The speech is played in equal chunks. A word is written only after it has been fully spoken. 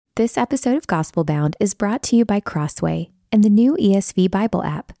This episode of Gospel Bound is brought to you by Crossway and the new ESV Bible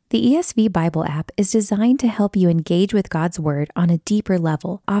app. The ESV Bible app is designed to help you engage with God's Word on a deeper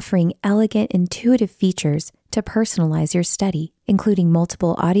level, offering elegant, intuitive features to personalize your study, including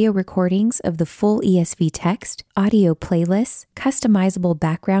multiple audio recordings of the full ESV text, audio playlists, customizable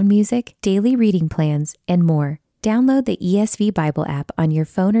background music, daily reading plans, and more. Download the ESV Bible app on your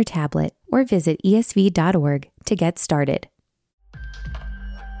phone or tablet, or visit esv.org to get started.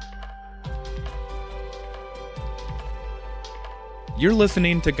 You're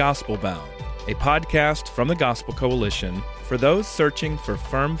listening to Gospel Bound, a podcast from the Gospel Coalition for those searching for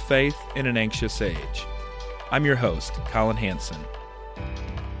firm faith in an anxious age. I'm your host, Colin Hansen.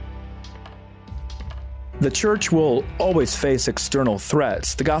 The church will always face external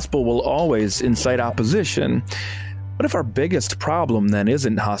threats. The gospel will always incite opposition. What if our biggest problem then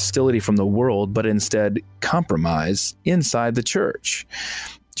isn't hostility from the world, but instead compromise inside the church?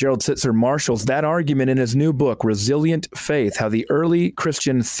 Gerald Sittser marshals that argument in his new book, Resilient Faith, How the Early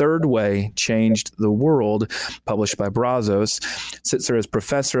Christian Third Way Changed the World, published by Brazos. Sittser is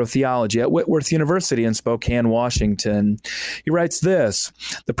professor of theology at Whitworth University in Spokane, Washington. He writes this: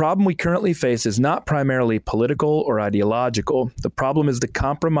 "The problem we currently face is not primarily political or ideological. The problem is the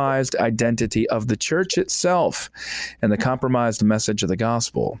compromised identity of the church itself and the compromised message of the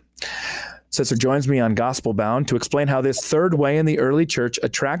gospel." Sittser joins me on Gospel Bound to explain how this third way in the early church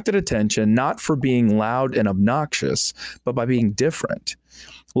attracted attention not for being loud and obnoxious, but by being different.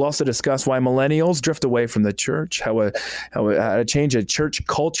 We'll also discuss why millennials drift away from the church, how to change a church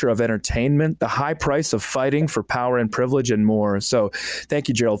culture of entertainment, the high price of fighting for power and privilege, and more. So thank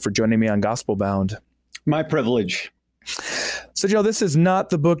you, Gerald, for joining me on Gospel Bound. My privilege. So, Gerald, this is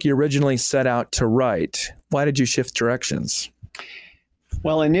not the book you originally set out to write. Why did you shift directions?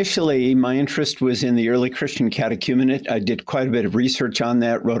 Well, initially, my interest was in the early Christian catechumenate. I did quite a bit of research on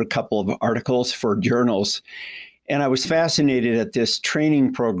that, wrote a couple of articles for journals, and I was fascinated at this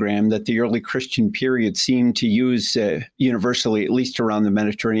training program that the early Christian period seemed to use universally, at least around the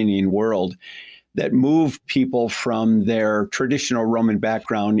Mediterranean world, that moved people from their traditional Roman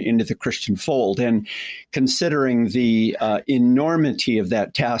background into the Christian fold. And considering the enormity of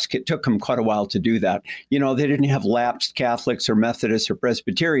that task, it took them quite a while to do that. You know, they didn't have lapsed Catholics or Methodists or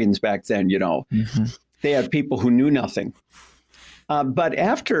Presbyterians back then, you know. Mm-hmm. They had people who knew nothing. But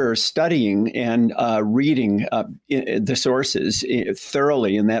after studying and reading the sources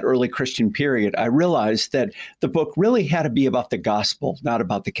thoroughly in that early Christian period, I realized that the book really had to be about the gospel, not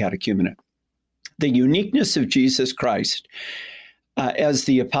about the catechumenate. The uniqueness of Jesus Christ, as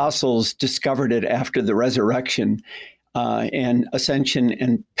the apostles discovered it after the resurrection and ascension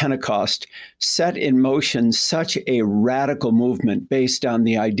and Pentecost, set in motion such a radical movement based on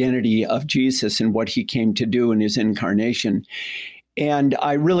the identity of Jesus and what he came to do in his incarnation. And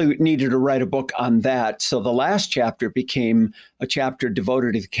I really needed to write a book on that. So the last chapter became a chapter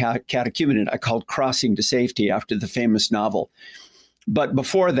devoted to the catechumenate I called Crossing to Safety, after the famous novel. But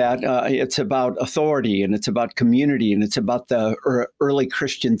before that, it's about authority, and it's about community, and it's about the early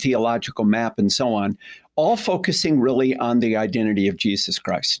Christian theological map and so on, all focusing really on the identity of Jesus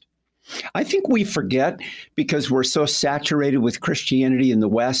Christ. I think we forget, because we're so saturated with Christianity in the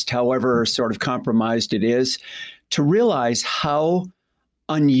West, however sort of compromised it is, to realize how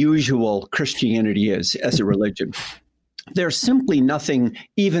unusual Christianity is as a religion. There's simply nothing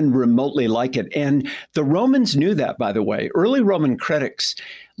even remotely like it. And the Romans knew that, by the way. Early Roman critics,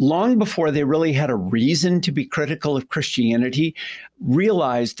 long before they really had a reason to be critical of Christianity,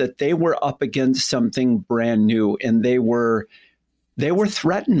 realized that they were up against something brand new, and they were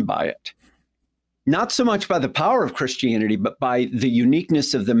threatened by it. Not so much by the power of Christianity, but by the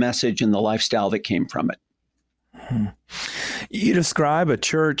uniqueness of the message and the lifestyle that came from it. You describe a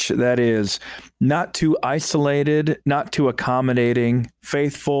church that is not too isolated, not too accommodating,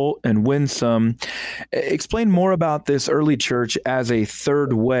 faithful and winsome. Explain more about this early church as a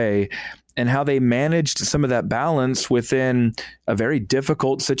third way and how they managed some of that balance within a very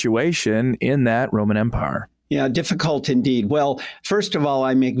difficult situation in that Roman Empire. Yeah, difficult indeed. Well, first of all,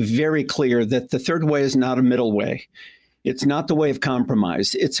 I make very clear that the third way is not a middle way. It's not the way of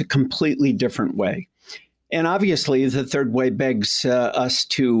compromise. It's a completely different way. And obviously, the third way begs us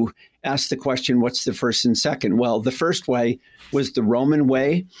to ask the question, what's the first and second? Well, the first way was the Roman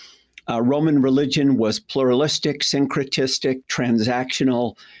way. Roman religion was pluralistic, syncretistic,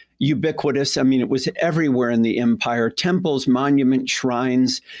 transactional, ubiquitous. I mean, it was everywhere in the empire. Temples, monuments,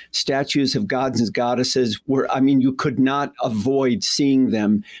 shrines, statues of gods and goddesses were, I mean, you could not avoid seeing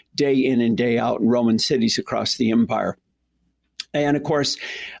them day in and day out in Roman cities across the empire. And of course,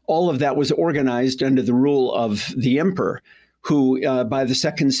 all of that was organized under the rule of the emperor, who by the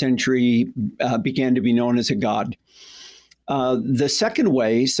 2nd century began to be known as a god. The second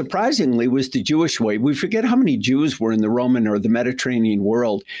way, surprisingly, was the Jewish way. We forget how many Jews were in the Roman or the Mediterranean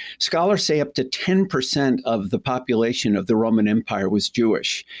world. Scholars say up to 10% of the population of the Roman Empire was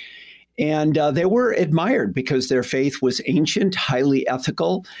Jewish. And they were admired because their faith was ancient, highly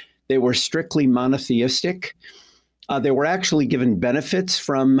ethical. They were strictly monotheistic. They were actually given benefits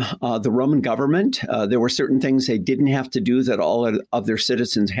from the Roman government. There were certain things they didn't have to do that all of their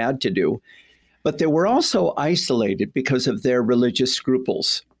citizens had to do. But they were also isolated because of their religious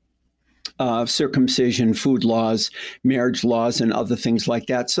scruples, circumcision, food laws, marriage laws, and other things like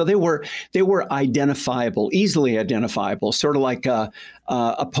that. So they were identifiable, easily identifiable, sort of like a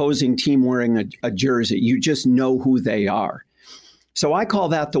opposing team wearing a jersey. You just know who they are. So I call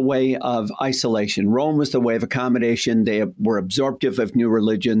that the way of isolation. Rome was the way of accommodation. They were absorptive of new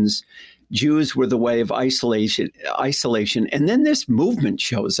religions. Jews were the way of isolation. And then this movement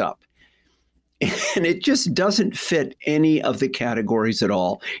shows up. And it just doesn't fit any of the categories at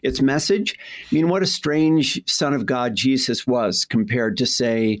all. Its message, I mean, what a strange son of God Jesus was compared to,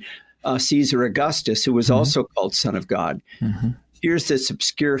 say, Caesar Augustus, who was also called son of God. Here's this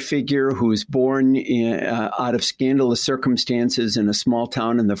obscure figure who was born out of scandalous circumstances in a small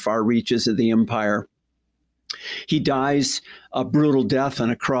town in the far reaches of the empire. He dies a brutal death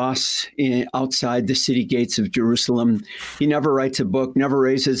on a cross outside the city gates of Jerusalem. He never writes a book, never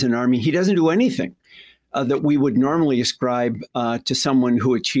raises an army. He doesn't do anything that we would normally ascribe to someone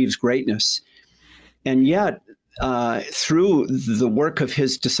who achieves greatness. And yet, through the work of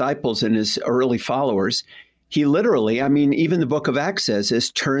his disciples and his early followers, he literally, I mean, even the book of Acts says,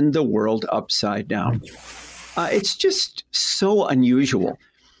 has turned the world upside down. It's just so unusual.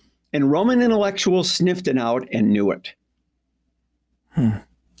 And Roman intellectuals sniffed it out and knew it. And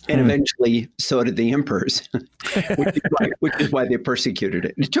eventually, so did the emperors, which is why they persecuted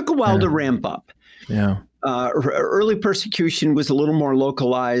it. It took a while to ramp up. Early persecution was a little more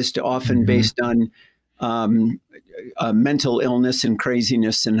localized, often based on mental illness and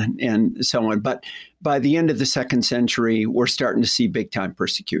craziness and so on. But by the end of the 2nd century, we're starting to see big-time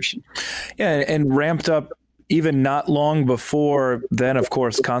persecution. Yeah, and ramped up even not long before then, of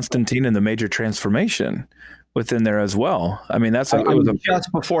course, Constantine and the major transformation within there as well. I mean,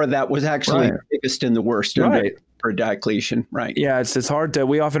 just before that was actually the biggest and the worst for Diocletian, right? Yeah, it's hard to,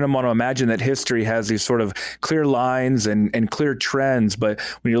 we often want to imagine that history has these sort of clear lines and clear trends, but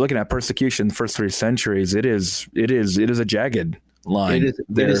when you're looking at persecution the first 3 centuries, it is a jagged line. It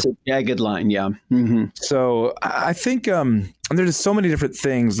is a jagged line, yeah. So I think there's so many different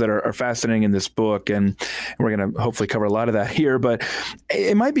things that are fascinating in this book, and we're going to hopefully cover a lot of that here, but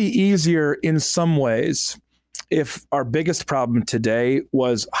it might be easier in some ways if our biggest problem today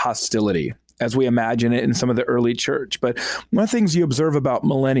was hostility, as we imagine it in some of the early church. But one of the things you observe about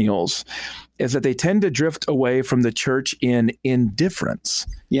millennials is that they tend to drift away from the church in indifference.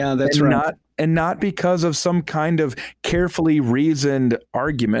 Yeah, that's right. And not because of some kind of carefully reasoned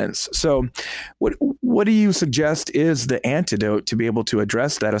arguments. So what do you suggest is the antidote to be able to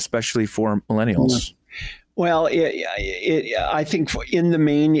address that, especially for millennials? Well, I think in the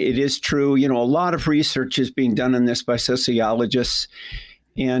main, it is true. You know, a lot of research is being done on this by sociologists.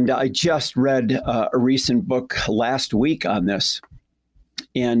 And I just read a recent book last week on this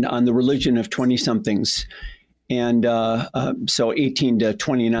and on the religion of 20-somethings. And so 18 to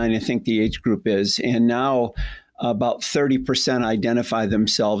 29, I think the age group is. And now about 30% identify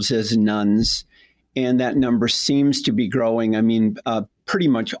themselves as nuns. And that number seems to be growing. I mean, pretty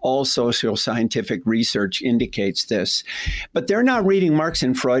much all social scientific research indicates this. But they're not reading Marx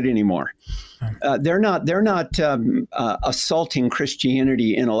and Freud anymore. They're not assaulting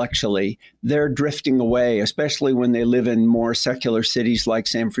Christianity intellectually. They're drifting away, especially when they live in more secular cities like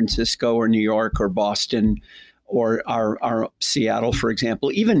San Francisco or New York or Boston or our Seattle, for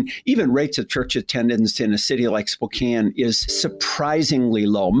example. Even rates of church attendance in a city like Spokane is surprisingly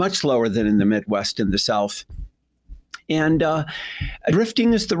low, much lower than in the Midwest and the South. And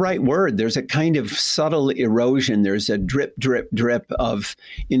drifting is the right word. There's a kind of subtle erosion. There's a drip, drip, drip of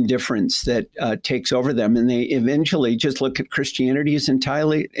indifference that takes over them. And they eventually just look at Christianity as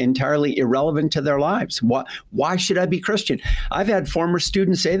entirely irrelevant to their lives. Why should I be Christian? I've had former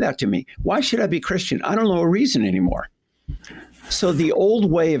students say that to me. Why should I be Christian? I don't know a reason anymore. So the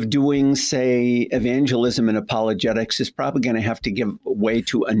old way of doing, say, evangelism and apologetics is probably going to have to give way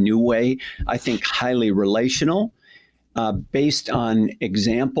to a new way, I think highly relational. Based on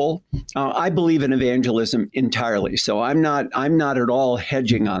example. I believe in evangelism entirely, so I'm not at all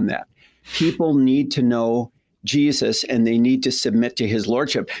hedging on that. People need to know Jesus and they need to submit to his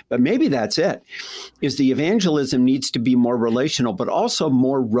lordship. But maybe that's it, is the evangelism needs to be more relational, but also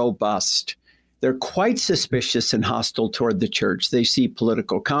more robust. They're quite suspicious and hostile toward the church. They see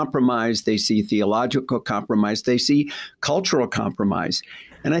political compromise. They see theological compromise. They see cultural compromise.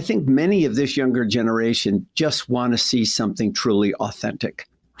 And I think many of this younger generation just want to see something truly authentic.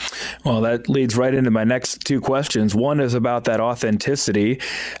 Well, that leads right into my next two questions. One is about that authenticity.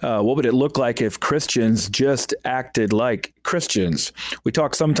 What would it look like if Christians just acted like Christians? We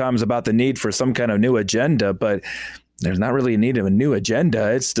talk sometimes about the need for some kind of new agenda, but there's not really a need of a new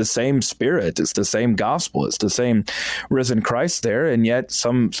agenda. It's the same Spirit. It's the same gospel. It's the same risen Christ there. And yet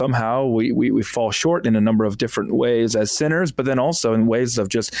somehow we fall short in a number of different ways as sinners, but then also in ways of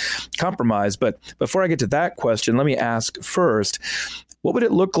just compromise. But before I get to that question, let me ask first, what would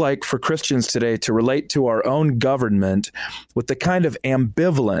it look like for Christians today to relate to our own government with the kind of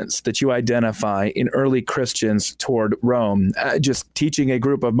ambivalence that you identify in early Christians toward Rome? Just teaching a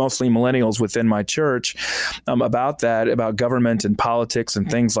group of mostly millennials within my church about that, about government and politics and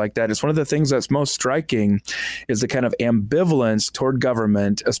things like that. It's one of the things that's most striking is the kind of ambivalence toward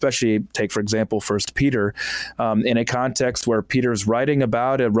government, especially take, for example, 1 Peter, in a context where Peter's writing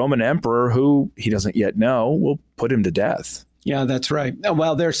about a Roman emperor who he doesn't yet know will put him to death. Yeah, that's right.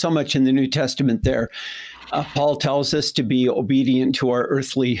 Well, there's so much in the New Testament there. Paul tells us to be obedient to our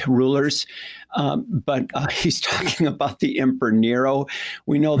earthly rulers, but he's talking about the Emperor Nero.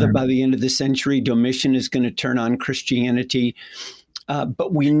 We know that by the end of the century, Domitian is going to turn on Christianity,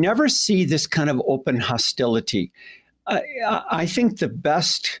 but we never see this kind of open hostility. I think the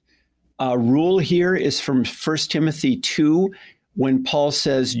best rule here is from 1 Timothy 2, when Paul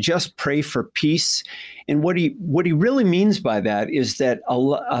says, just pray for peace. And what he really means by that is that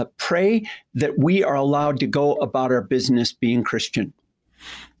pray that we are allowed to go about our business being Christian.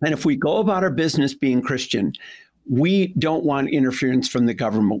 And if we go about our business being Christian, we don't want interference from the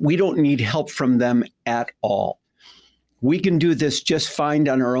government. We don't need help from them at all. We can do this just fine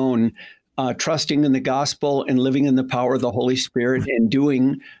on our own, trusting in the gospel and living in the power of the Holy Spirit and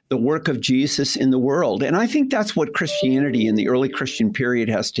doing the work of Jesus in the world. And I think that's what Christianity in the early Christian period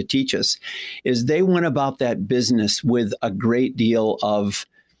has to teach us, is they went about that business with a great deal of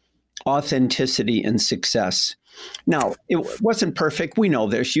authenticity and success. Now, it wasn't perfect. We know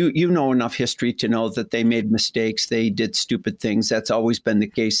this. You know enough history to know that they made mistakes. They did stupid things. That's always been the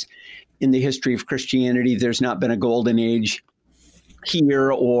case in the history of Christianity. There's not been a golden age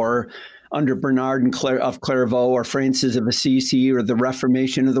here or under Bernard of Clairvaux or Francis of Assisi or the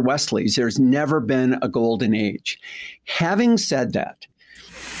Reformation of the Wesleys. There's never been a golden age. Having said that,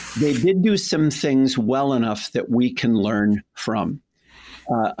 they did do some things well enough that we can learn from.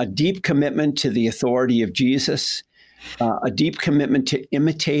 A deep commitment to the authority of Jesus, a deep commitment to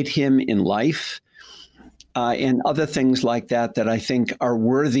imitate him in life, and other things like that I think are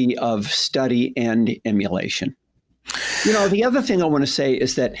worthy of study and emulation. You know, the other thing I want to say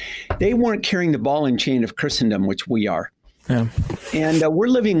is that they weren't carrying the ball and chain of Christendom, which we are. Yeah. And we're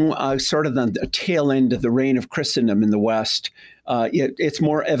living sort of on the tail end of the reign of Christendom in the West. It's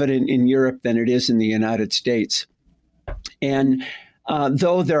more evident in Europe than it is in the United States. And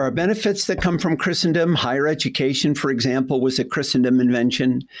though there are benefits that come from Christendom, higher education, for example, was a Christendom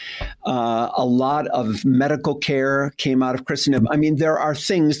invention. A lot of medical care came out of Christendom. I mean, there are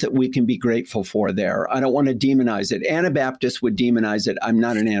things that we can be grateful for there. I don't want to demonize it. Anabaptists would demonize it. I'm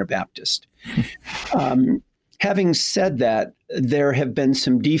not an Anabaptist. Having said that, there have been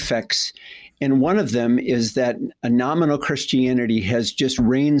some defects. And one of them is that a nominal Christianity has just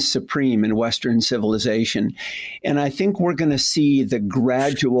reigned supreme in Western civilization. And I think we're going to see the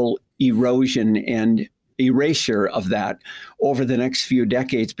gradual erosion and erasure of that over the next few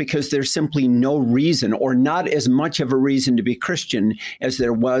decades, because there's simply no reason, or not as much of a reason, to be Christian as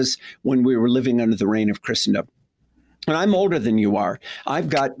there was when we were living under the reign of Christendom. And I'm older than you are. I've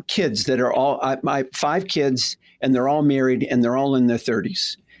got kids that are I have 5 kids, and they're all married, and they're all in their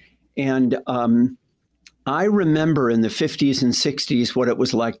 30s. And I remember in the 50s and 60s what it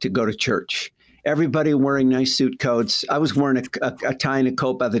was like to go to church. Everybody wearing nice suit coats. I was wearing a tie and a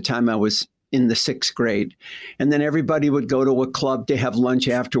coat by the time I was in the 6th grade. And then everybody would go to a club to have lunch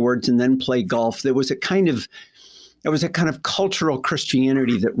afterwards and then play golf. There was a kind of cultural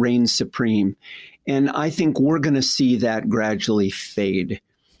Christianity that reigned supreme. And I think we're going to see that gradually fade.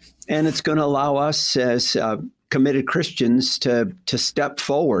 And it's going to allow us as committed Christians to step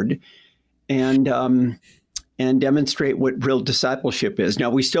forward and demonstrate what real discipleship is. Now,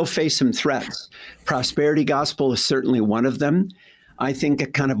 we still face some threats. Prosperity gospel is certainly one of them. I think a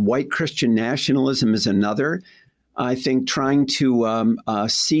kind of white Christian nationalism is another. I think trying to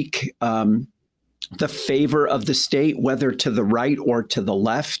seek the favor of the state, whether to the right or to the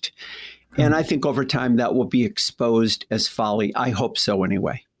left. And I think over time that will be exposed as folly. I hope so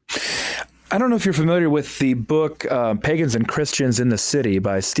anyway. I don't know if you're familiar with the book Pagans and Christians in the City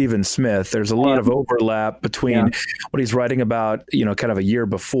by Stephen Smith. There's a lot of overlap between what he's writing about, kind of a year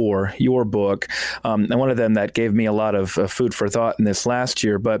before your book. And one of them that gave me a lot of food for thought in this last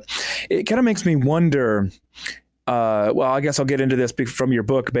year. But it kind of makes me wonder, well, I guess I'll get into this from your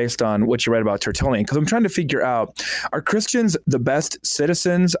book based on what you read about Tertullian, because I'm trying to figure out, are Christians the best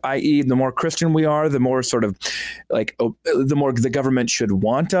citizens, i.e. the more Christian we are, the more sort of like the more the government should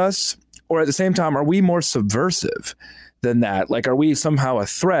want us? Or at the same time, are we more subversive than that? Like, are we somehow a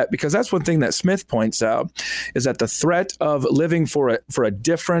threat? Because that's one thing that Smith points out, is that the threat of living for a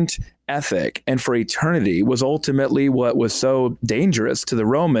different ethic and for eternity was ultimately what was so dangerous to the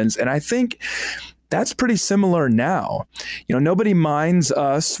Romans. And I think that's pretty similar now. Nobody minds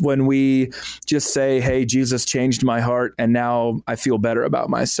us when we just say, hey, Jesus changed my heart and now I feel better about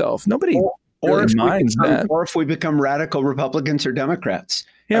myself. Nobody really minds that. Or if we become radical Republicans or Democrats.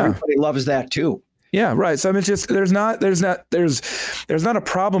 Yeah. Everybody loves that too. Yeah, right. So I mean, just there's not a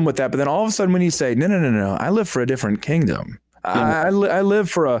problem with that. But then all of a sudden, when you say, no, I live for a different kingdom. Yeah. I live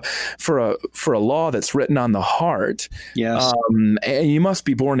for a law that's written on the heart. Yes. And you must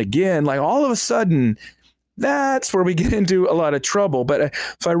be born again. Like all of a sudden, that's where we get into a lot of trouble. But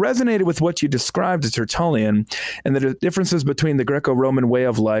so I resonated with what you described as Tertullian and the differences between the Greco-Roman way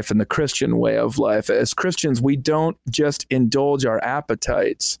of life and the Christian way of life. As Christians, we don't just indulge our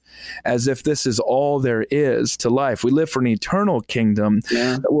appetites as if this is all there is to life. We live for an eternal kingdom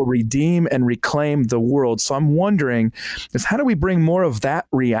that will redeem and reclaim the world. So I'm wondering, is how do we bring more of that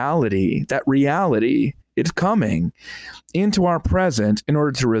reality it's coming into our present in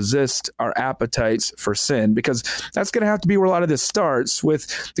order to resist our appetites for sin? Because that's going to have to be where a lot of this starts,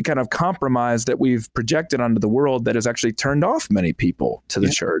 with the kind of compromise that we've projected onto the world that has actually turned off many people to the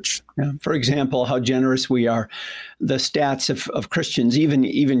church. Yeah. For example, how generous we are. The stats of Christians, even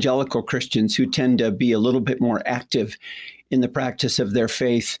evangelical Christians who tend to be a little bit more active in the practice of their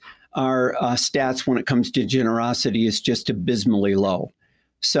faith, our stats when it comes to generosity is just abysmally low.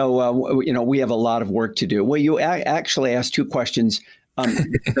 So, we have a lot of work to do. Well, you actually asked two questions.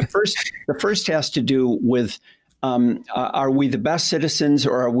 The first has to do with, are we the best citizens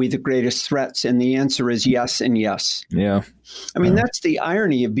or are we the greatest threats? And the answer is yes and yes. Yeah. I mean, that's the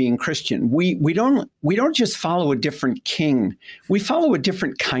irony of being Christian. We don't just follow a different king. We follow a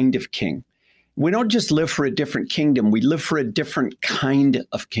different kind of king. We don't just live for a different kingdom. We live for a different kind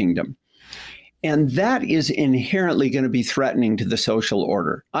of kingdom. And that is inherently going to be threatening to the social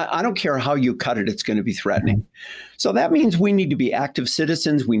order. I don't care how you cut it, it's going to be threatening. So that means we need to be active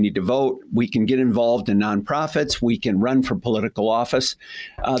citizens. We need to vote. We can get involved in nonprofits. We can run for political office.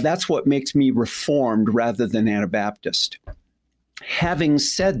 That's what makes me Reformed rather than Anabaptist. Having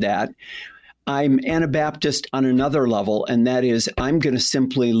said that, I'm Anabaptist on another level, and that is I'm going to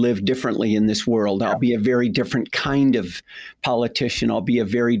simply live differently in this world. I'll be a very different kind of politician. I'll be a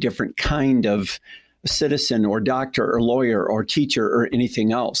very different kind of citizen or doctor or lawyer or teacher or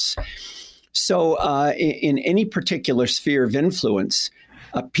anything else. So in any particular sphere of influence,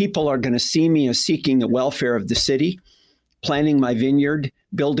 people are going to see me as seeking the welfare of the city, planting my vineyard,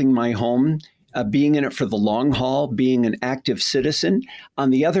 building my home, being in it for the long haul, being an active citizen. On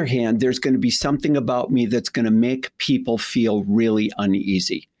the other hand, there's going to be something about me that's going to make people feel really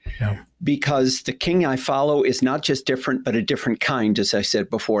uneasy. Yeah. Because the king I follow is not just different, but a different kind, as I said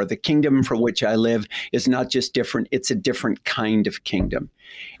before. The kingdom for which I live is not just different, it's a different kind of kingdom.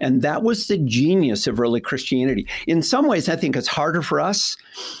 And that was the genius of early Christianity. In some ways, I think it's harder for us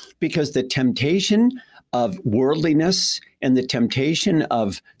because the temptation of worldliness and the temptation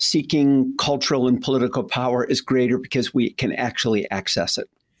of seeking cultural and political power is greater because we can actually access it.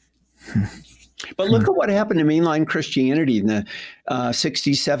 But look at what happened to mainline Christianity in the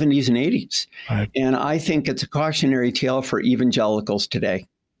 60s, 70s, and 80s. Right. And I think it's a cautionary tale for evangelicals today.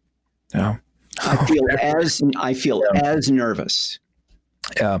 Yeah. I feel as nervous.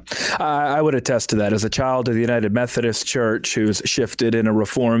 Yeah, I would attest to that. As a child of the United Methodist Church who's shifted in a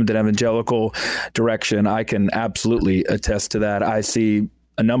Reformed and evangelical direction, I can absolutely attest to that. I see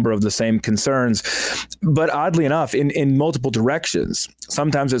a number of the same concerns, but oddly enough, in multiple directions.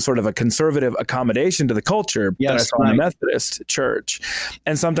 Sometimes it's sort of a conservative accommodation to the culture that I saw in the Methodist Church.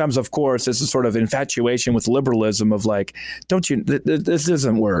 And sometimes, of course, this is sort of infatuation with liberalism of like, this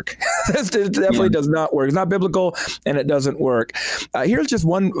doesn't work. This definitely does not work. It's not biblical and it doesn't work. Here's just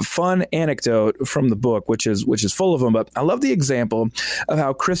one fun anecdote from the book, which is full of them. But I love the example of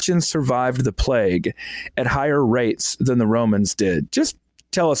how Christians survived the plague at higher rates than the Romans did. Just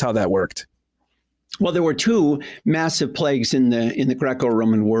tell us how that worked. Well, there were two massive plagues in the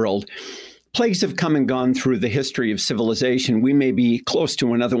Greco-Roman world. Plagues have come and gone through the history of civilization. We may be close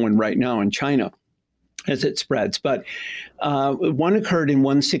to another one right now in China as it spreads. But one occurred in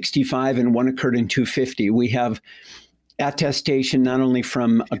 165 and one occurred in 250. We have attestation not only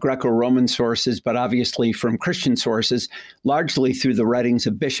from Greco-Roman sources, but obviously from Christian sources, largely through the writings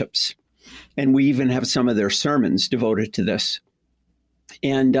of bishops. And we even have some of their sermons devoted to this.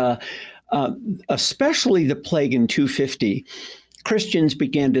 And especially the plague in 250, Christians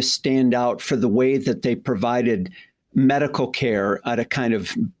began to stand out for the way that they provided medical care at a kind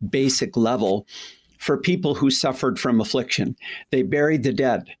of basic level for people who suffered from affliction. They buried the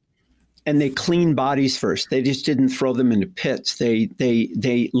dead and they cleaned bodies first. They just didn't throw them into pits.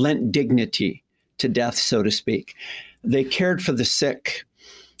 They lent dignity to death, so to speak. They cared for the sick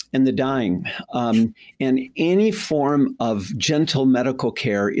and the dying. And any form of gentle medical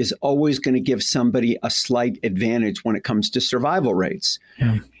care is always going to give somebody a slight advantage when it comes to survival rates.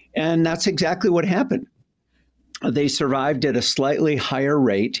 Yeah. And that's exactly what happened. They survived at a slightly higher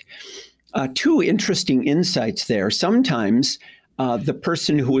rate. Two interesting insights there. Sometimes the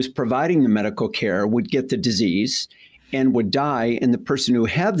person who was providing the medical care would get the disease and would die, and the person who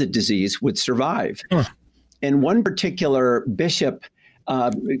had the disease would survive. Huh. And one particular bishop,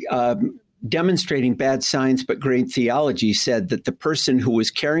 demonstrating bad science but great theology, said that the person who was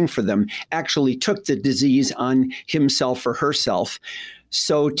caring for them actually took the disease on himself or herself,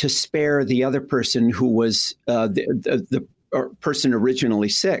 so to spare the other person who was the person originally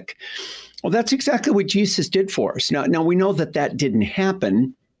sick. Well, that's exactly what Jesus did for us. Now we know that didn't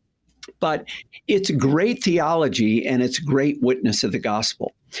happen, but it's great theology and it's great witness of the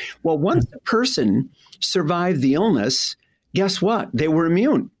gospel. Well, once the person survived the illness, guess what? They were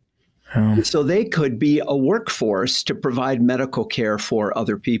immune. Oh. So they could be a workforce to provide medical care for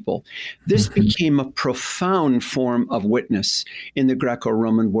other people. This became a profound form of witness in the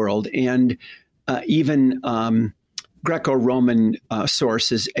Greco-Roman world, and even Greco-Roman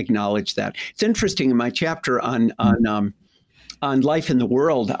sources acknowledge that. It's interesting. In my chapter on life in the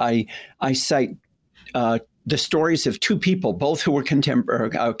world, I cite the stories of two people, both who were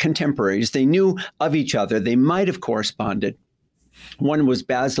contemporaries. They knew of each other. They might have corresponded. One was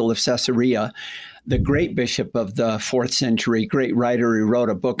Basil of Caesarea, the great bishop of the 4th century, great writer. He wrote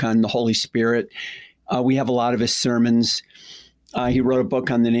a book on the Holy Spirit. We have a lot of his sermons. He wrote a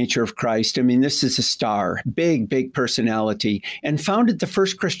book on the nature of Christ. I mean, this is a star, big personality, and founded the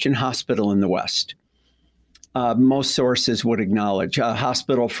first Christian hospital in the West. Most sources would acknowledge a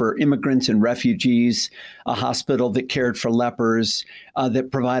hospital for immigrants and refugees, a hospital that cared for lepers, that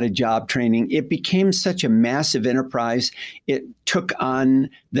provided job training. It became such a massive enterprise, it took on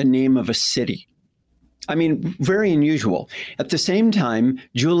the name of a city. I mean, very unusual. At the same time,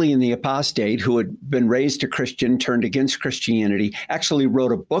 Julian the Apostate, who had been raised a Christian, turned against Christianity, actually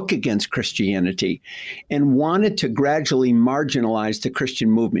wrote a book against Christianity and wanted to gradually marginalize the Christian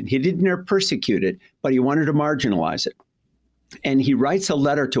movement. He didn't persecute it, but he wanted to marginalize it. And he writes a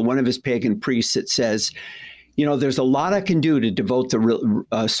letter to one of his pagan priests that says, you know, there's a lot I can do to devote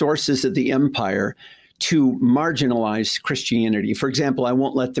the sources of the empire to marginalize Christianity. For example, I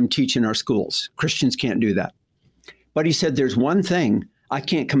won't let them teach in our schools. Christians can't do that. But he said, there's one thing, I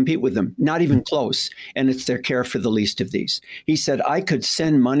can't compete with them, not even close, and it's their care for the least of these. He said, I could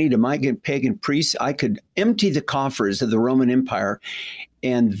send money to my pagan priests. I could empty the coffers of the Roman Empire,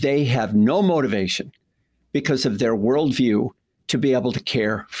 and they have no motivation because of their worldview to be able to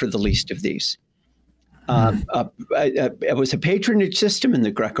care for the least of these. It was a patronage system in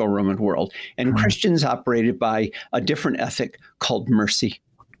the Greco-Roman world, and Christians operated by a different ethic called mercy.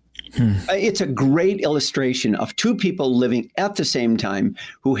 It's a great illustration of two people living at the same time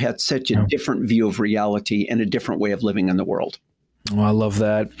who had such a different view of reality and a different way of living in the world. Oh, I love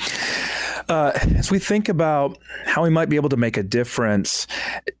that. As we think about how we might be able to make a difference,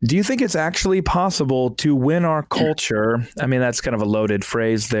 do you think it's actually possible to win our culture? I mean, that's kind of a loaded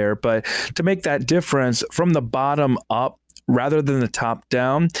phrase there, but to make that difference from the bottom up rather than the top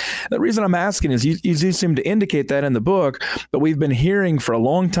down. The reason I'm asking is you do seem to indicate that in the book, but we've been hearing for a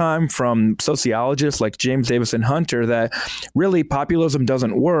long time from sociologists like James Davison Hunter that really populism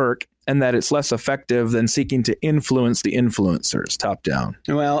doesn't work and that it's less effective than seeking to influence the influencers top down.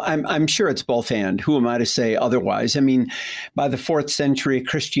 Well, I'm sure it's both and. Who am I to say otherwise? I mean, by the 4th century,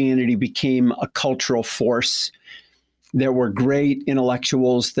 Christianity became a cultural force. There were great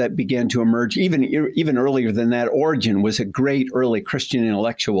intellectuals that began to emerge. Even earlier than that, Origen was a great early Christian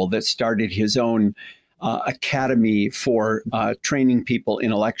intellectual that started his own academy for training people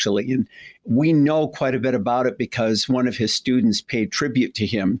intellectually. And we know quite a bit about it because one of his students paid tribute to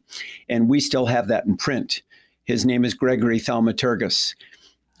him, and we still have that in print. His name is Gregory Thaumaturgus.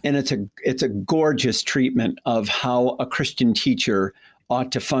 And it's a gorgeous treatment of how a Christian teacher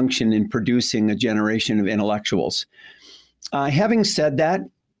ought to function in producing a generation of intellectuals. Having said that,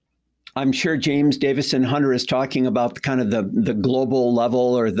 I'm sure James Davison Hunter is talking about kind of the global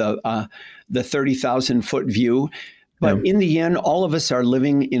level or the 30,000-foot view. But in the end, all of us are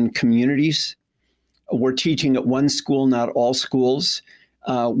living in communities. We're teaching at one school, not all schools.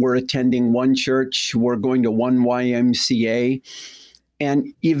 We're attending one church. We're going to one YMCA.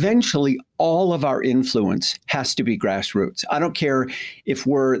 And eventually, all of our influence has to be grassroots. I don't care if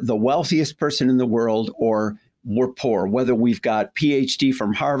we're the wealthiest person in the world or we're poor, whether we've got PhD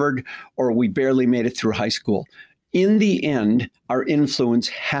from Harvard or we barely made it through high school. In the end, our influence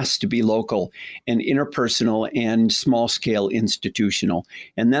has to be local and interpersonal and small-scale institutional.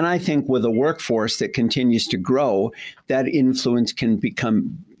 And then I think with a workforce that continues to grow, that influence can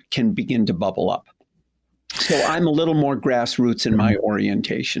begin to bubble up. So I'm a little more grassroots in my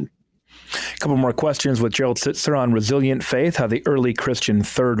orientation. A couple more questions with Gerald Sittser on resilient faith, how the early Christian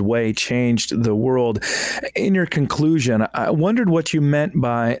third way changed the world. In your conclusion, I wondered what you meant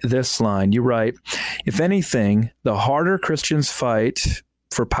by this line. You write, if anything, the harder Christians fight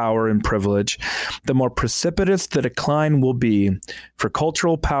for power and privilege, the more precipitous the decline will be, for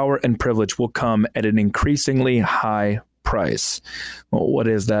cultural power and privilege will come at an increasingly high price. Well, what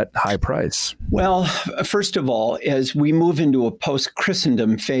is that high price? Well, first of all, as we move into a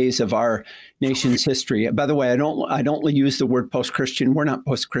post-Christendom phase of our nation's history, by the way, I don't use the word post-Christian. We're not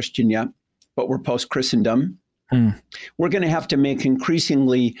post-Christian yet, but we're post-Christendom. We're going to have to make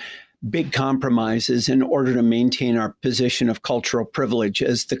increasingly big compromises in order to maintain our position of cultural privilege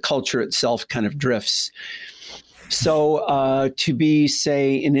as the culture itself kind of drifts. So to be,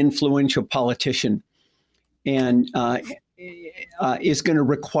 say, an influential politician and is going to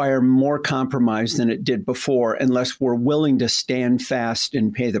require more compromise than it did before unless we're willing to stand fast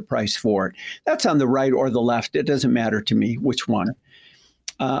and pay the price for it. That's on the right or the left. It doesn't matter to me which one.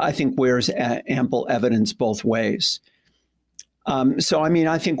 I think there's ample evidence both ways. So, I mean,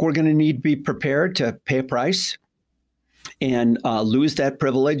 I think we're going to need to be prepared to pay a price and lose that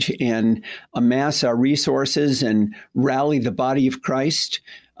privilege and amass our resources and rally the body of Christ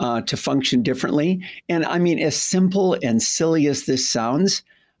to function differently. And I mean, as simple and silly as this sounds,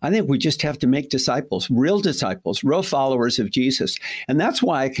 I think we just have to make disciples, real followers of Jesus. And that's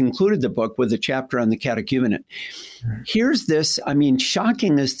why I concluded the book with a chapter on the catechumenate. Here's this, I mean,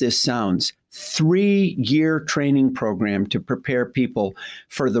 shocking as this sounds, 3-year training program to prepare people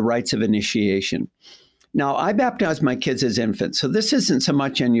for the rites of initiation. Now, I baptized my kids as infants, so this isn't so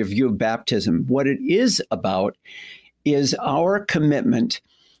much on your view of baptism. What it is about is our commitment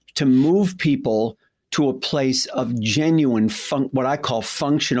to move people to a place of genuine, what I call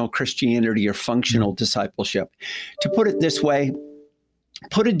functional Christianity or functional discipleship. To put it this way,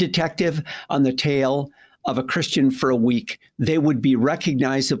 put a detective on the tail of a Christian for a week, they would be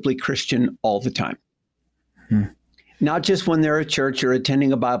recognizably Christian all the time. Not just when they're at church or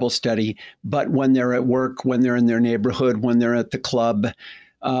attending a Bible study, but when they're at work, when they're in their neighborhood, when they're at the club,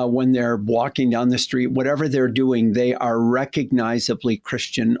 when they're walking down the street, whatever they're doing, they are recognizably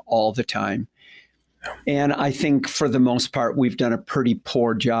Christian all the time. And I think for the most part, we've done a pretty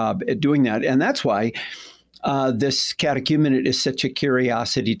poor job at doing that. And that's why this catechumenate is such a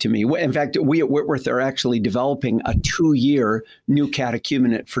curiosity to me. In fact, we at Whitworth are actually developing a 2-year new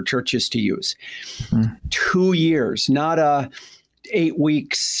catechumenate for churches to use. 2 years, not 8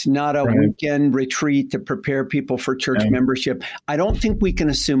 weeks, not a weekend retreat to prepare people for church membership. I don't think we can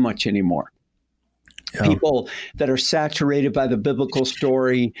assume much anymore. People that are saturated by the biblical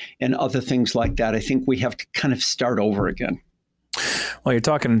story and other things like that. I think we have to kind of start over again. Well, you're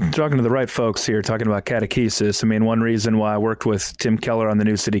talking to the right folks here, talking about catechesis. I mean, one reason why I worked with Tim Keller on the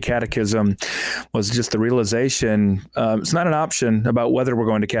New City Catechism was just the realization it's not an option about whether we're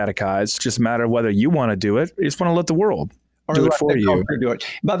going to catechize. It's just a matter of whether you want to do it. You just want to let the world do it for you. Do it.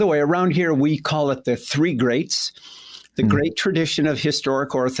 By the way, around here, we call it the three greats, the great tradition of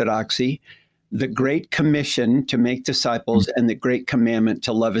historic orthodoxy, the Great Commission to make disciples, and the Great Commandment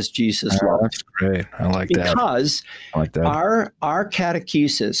to love as Jesus loved. That's great. I like that. Because our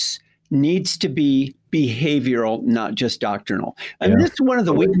catechesis needs to be behavioral, not just doctrinal. And this is one of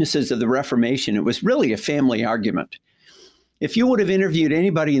the weaknesses of the Reformation. It was really a family argument. If you would have interviewed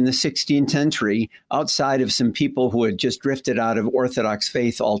anybody in the 16th century outside of some people who had just drifted out of Orthodox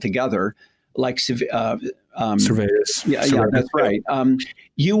faith altogether, like Servetus. Yeah, that's right.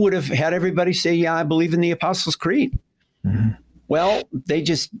 You would have had everybody say, yeah, I believe in the Apostles' Creed. Mm-hmm. Well, they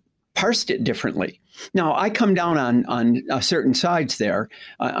just parsed it differently. Now, I come down on certain sides there.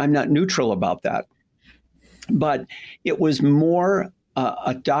 I'm not neutral about that. But it was more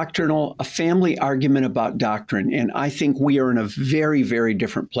a family argument about doctrine. And I think we are in a very, very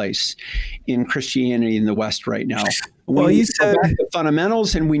different place in Christianity in the West right now. Well, you said go back to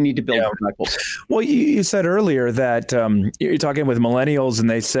fundamentals, and we need to build disciples. Well, you said earlier that you're talking with millennials, and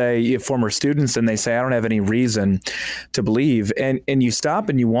they say, former students, and they say, I don't have any reason to believe. And you stop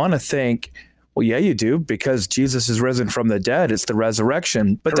and you want to think, well, yeah, you do, because Jesus is risen from the dead. It's the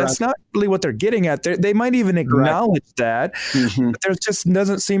resurrection. But Correct. That's not really what they're getting at. They might even acknowledge that, but there just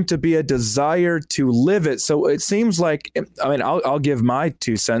doesn't seem to be a desire to live it. So it seems like, I mean, I'll give my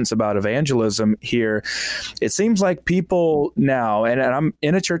 2 cents about evangelism here. It seems like people now, and I'm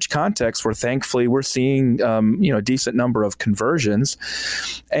in a church context where thankfully we're seeing, a decent number of conversions.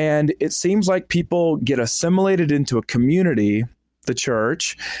 And it seems like people get assimilated into a community, the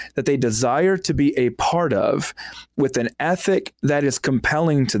church, that they desire to be a part of, with an ethic that is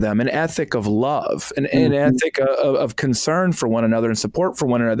compelling to them, an ethic of love, an ethic of concern for one another and support for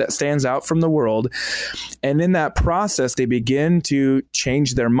one another that stands out from the world. And in that process, they begin to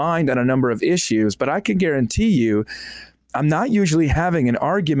change their mind on a number of issues. But I can guarantee you, I'm not usually having an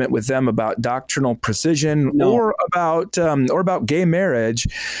argument with them about doctrinal precision or about gay marriage.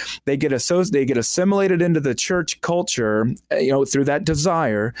 They get assimilated into the church culture, through that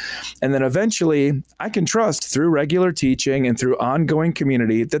desire, and then eventually I can trust through regular teaching and through ongoing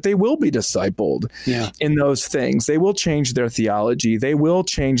community that they will be discipled in those things. They will change their theology. They will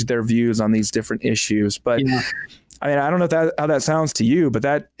change their views on these different issues. But I mean, I don't know how that sounds to you,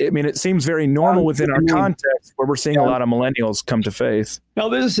 but it seems very normal within our context where we're seeing a lot of millennials come to faith. Now,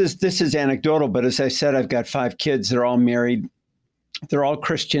 this is anecdotal, but as I said, I've got 5 kids. They're all married. They're all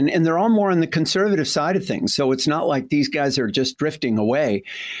Christian, and they're all more on the conservative side of things. So it's not like these guys are just drifting away.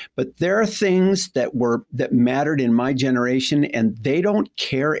 But there are things that mattered in my generation, and they don't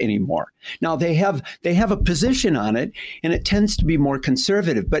care anymore. Now, they have a position on it, and it tends to be more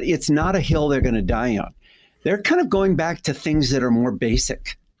conservative, but it's not a hill they're going to die on. They're kind of going back to things that are more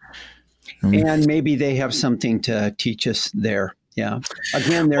basic. And maybe they have something to teach us there. Yeah.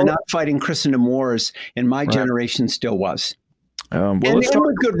 Again, they're not fighting Christendom wars, and my generation still was. And with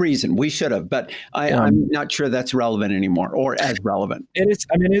good reason. We should have, but I'm not sure that's relevant anymore, or as relevant. As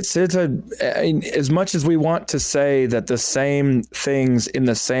much as we want to say that the same things in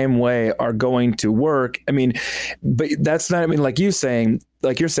the same way are going to work, but that's not, like you're saying,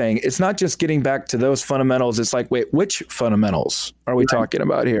 it's not just getting back to those fundamentals. It's like, wait, which fundamentals are we talking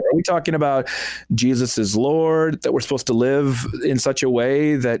about here? Are we talking about Jesus is Lord, that we're supposed to live in such a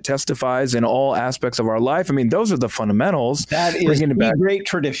way that testifies in all aspects of our life? Those are the fundamentals. That is the great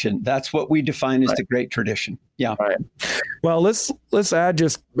tradition. That's what we define as the great tradition. Yeah. Right. Well, let's add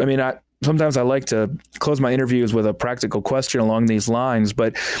sometimes I like to close my interviews with a practical question along these lines,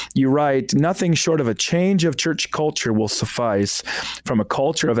 but you write, nothing short of a change of church culture will suffice, from a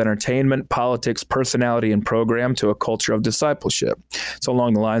culture of entertainment, politics, personality, and program to a culture of discipleship. So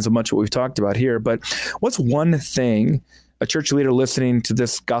along the lines of much of what we've talked about here, but what's one thing a church leader listening to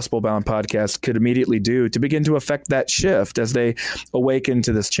this Gospel Bound podcast could immediately do to begin to affect that shift as they awaken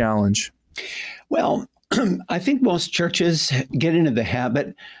to this challenge? Well, I think most churches get into the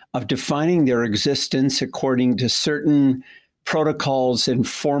habit of defining their existence according to certain protocols and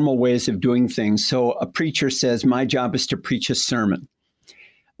formal ways of doing things. So a preacher says, my job is to preach a sermon.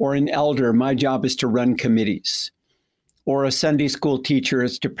 Or an elder, my job is to run committees. Or a Sunday school teacher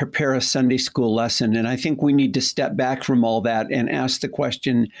is to prepare a Sunday school lesson. And I think we need to step back from all that and ask the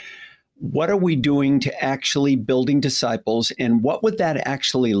question, what are we doing to actually building disciples, and what would that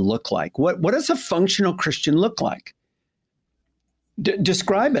actually look like? What does a functional Christian look like?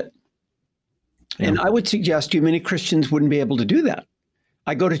 Describe it. Yeah. And I would suggest you many Christians wouldn't be able to do that.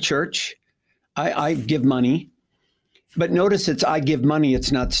 I go to church, I give money, but notice it's I give money,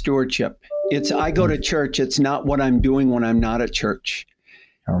 it's not stewardship. It's I go to church, it's not what I'm doing when I'm not at church.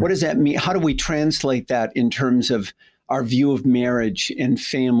 What does that mean? How do we translate that in terms of our view of marriage and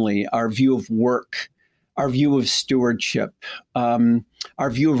family, our view of work, our view of stewardship, our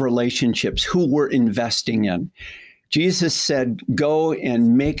view of relationships, who we're investing in? Jesus said, go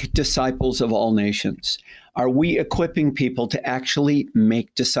and make disciples of all nations. Are we equipping people to actually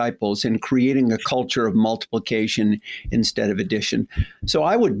make disciples and creating a culture of multiplication instead of addition? So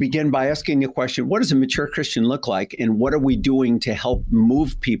I would begin by asking the question, what does a mature Christian look like? And what are we doing to help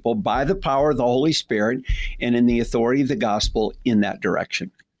move people by the power of the Holy Spirit and in the authority of the gospel in that direction?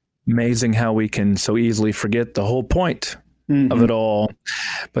 Amazing how we can so easily forget the whole point of it all.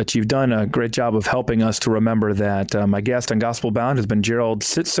 But you've done a great job of helping us to remember that. My guest on Gospel Bound has been Gerald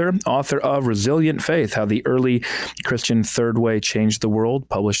Sittser, author of Resilient Faith, How the Early Christian Third Way Changed the World,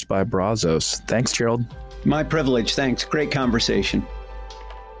 published by Brazos. Thanks, Gerald. My privilege. Thanks. Great conversation.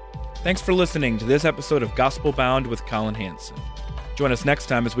 Thanks for listening to this episode of Gospel Bound with Colin Hansen. Join us next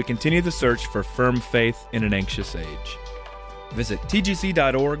time as we continue the search for firm faith in an anxious age. Visit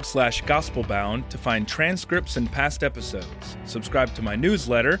tgc.org/gospelbound to find transcripts and past episodes, subscribe to my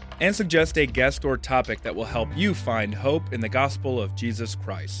newsletter, and suggest a guest or topic that will help you find hope in the gospel of Jesus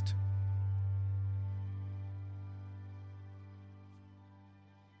Christ.